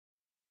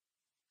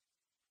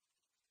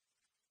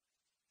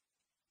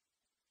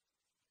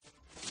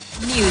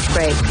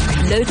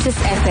Newsbreak, Lotus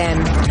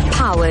FM,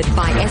 powered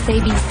by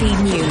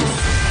SABC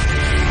News.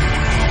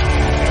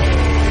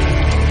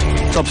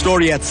 Top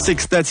story at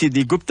 6:30.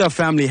 The Gupta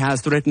family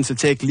has threatened to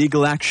take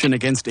legal action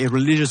against a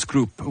religious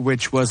group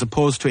which was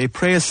opposed to a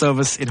prayer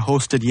service it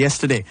hosted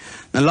yesterday.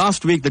 Now,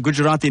 last week, the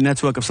Gujarati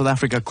Network of South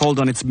Africa called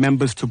on its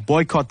members to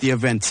boycott the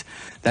event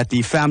that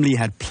the family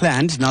had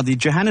planned. Now, the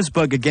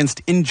Johannesburg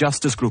Against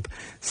Injustice group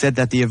said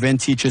that the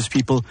event teaches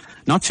people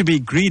not to be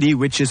greedy,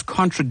 which is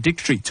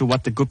contradictory to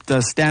what the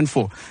Guptas stand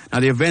for. Now,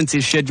 the event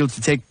is scheduled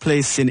to take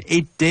place in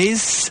 8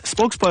 days.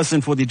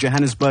 Spokesperson for the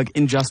Johannesburg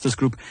Injustice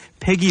group,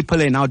 Peggy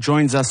Pillay, now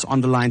joins us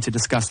on the line to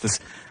discuss this.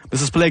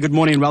 Mrs. Pillay, good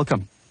morning and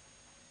welcome.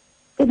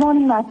 Good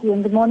morning, Matthew,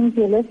 and good morning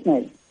to your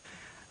listeners.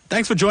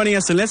 Thanks for joining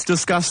us, and let's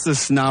discuss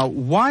this now.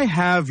 Why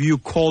have you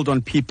called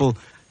on people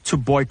to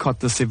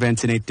boycott this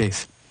event in 8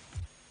 days?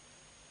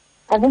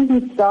 I think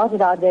we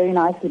started out very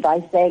nicely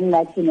by saying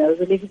that,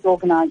 religious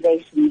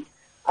organizations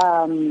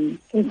can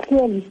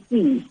clearly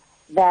see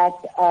that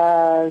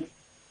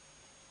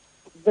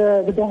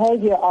the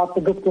behavior of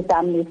the Gupta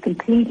family is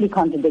completely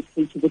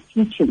contradictory to the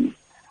teachings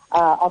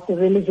of the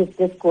religious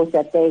discourse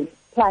that they've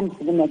planned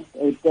for the next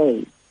 8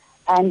 days.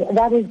 And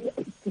that is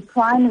the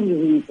primary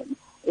reason,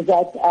 is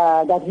that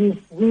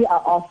we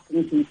are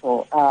asking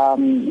people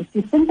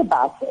to think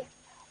about this,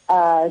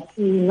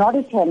 to not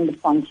attend the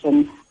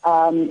function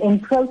in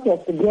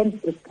protest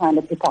against this kind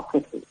of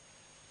hypocrisy.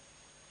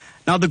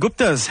 Now, the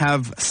Guptas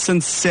have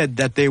since said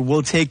that they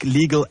will take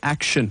legal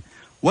action.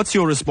 What's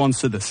your response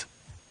to this?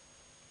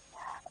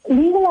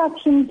 Legal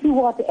action to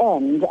what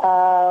end?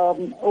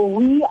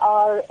 We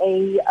are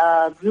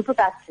a group of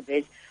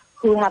activists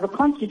who have a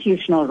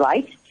constitutional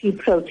right to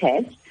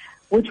protest,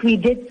 which we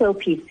did so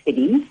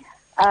peacefully.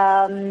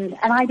 And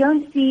I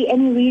don't see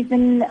any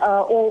reason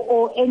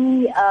or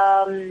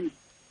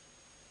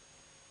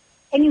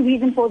any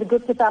reason for the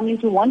Gupta family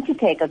to want to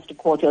take us to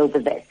court over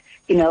this,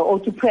 or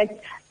to press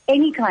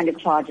any kind of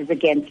charges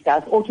against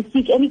us or to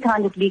seek any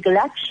kind of legal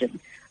action.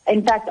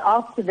 In fact,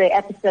 after the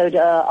episode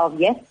of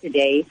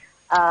yesterday,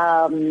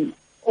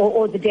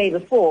 or the day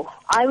before,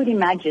 I would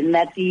imagine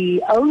that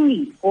the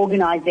only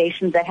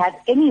organizations that have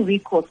any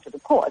recourse to the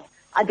court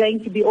are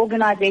going to be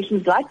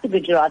organizations like the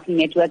Gujarati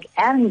Network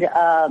and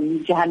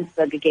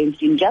Johannesburg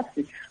Against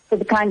Injustice for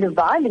the kind of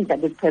violence that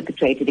was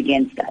perpetrated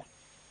against us.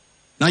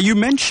 Now, you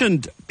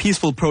mentioned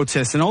peaceful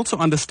protests and also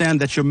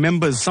understand that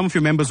some of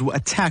your members were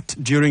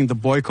attacked during the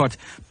boycott,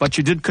 but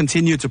you did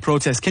continue to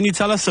protest. Can you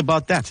tell us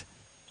about that?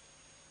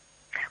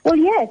 Well,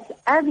 yes.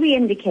 As we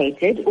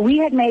indicated, we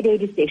had made a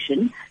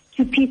decision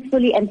to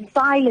peacefully and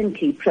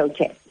silently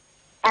protest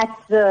at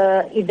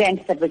the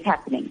event that was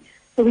happening.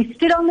 So we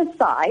stood on the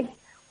side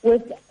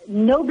with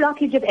no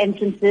blockage of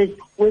entrances,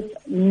 with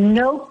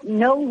no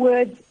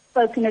words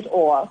spoken at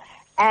all,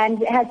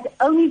 and had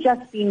only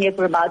just been there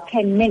for about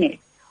 10 minutes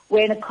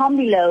when a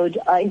combi load,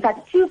 in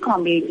fact, 2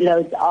 combi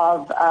loads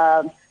of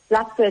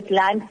Black First,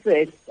 Land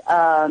First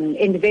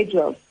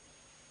individuals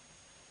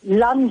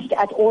lunged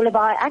at all of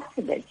our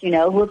activists,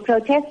 who were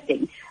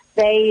protesting.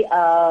 They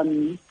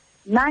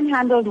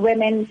manhandled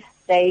women.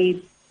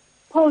 They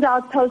pulled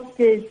out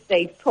posters.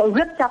 They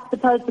ripped up the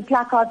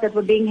placards that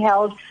were being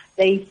held.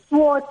 They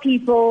swore at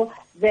people.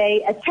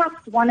 They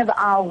attacked one of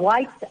our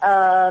white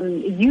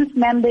youth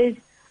members.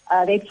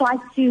 They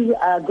tried to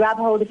grab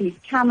hold of his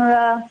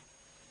camera.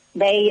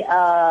 They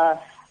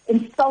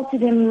insulted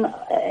him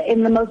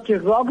in the most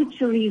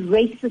derogatory,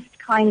 racist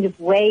kind of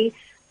way.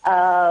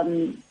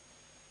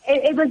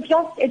 They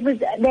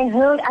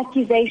hurled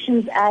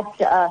accusations at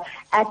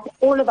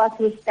all of us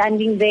who were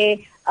standing there.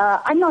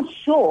 I'm not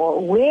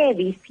sure where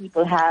these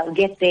people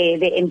get their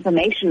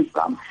information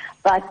from,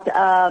 but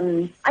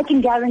I can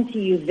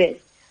guarantee you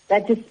this,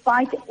 that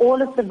despite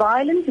all of the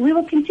violence, we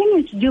will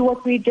continue to do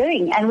what we're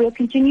doing, and we'll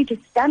continue to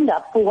stand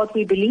up for what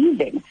we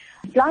believe in.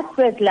 Black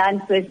First,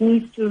 Land First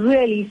needs to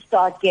really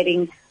start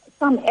getting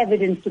some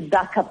evidence to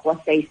back up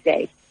what they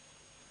say.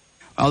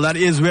 Well, that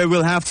is where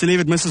we'll have to leave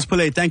it. Mrs.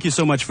 Pillay, thank you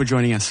so much for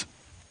joining us.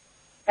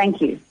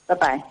 Thank you.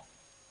 Bye-bye.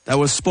 That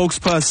was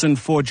spokesperson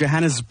for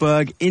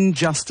Johannesburg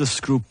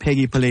Injustice Group,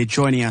 Peggy Pillay,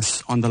 joining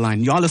us on the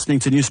line. You're listening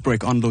to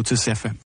Newsbreak on Lotus FM.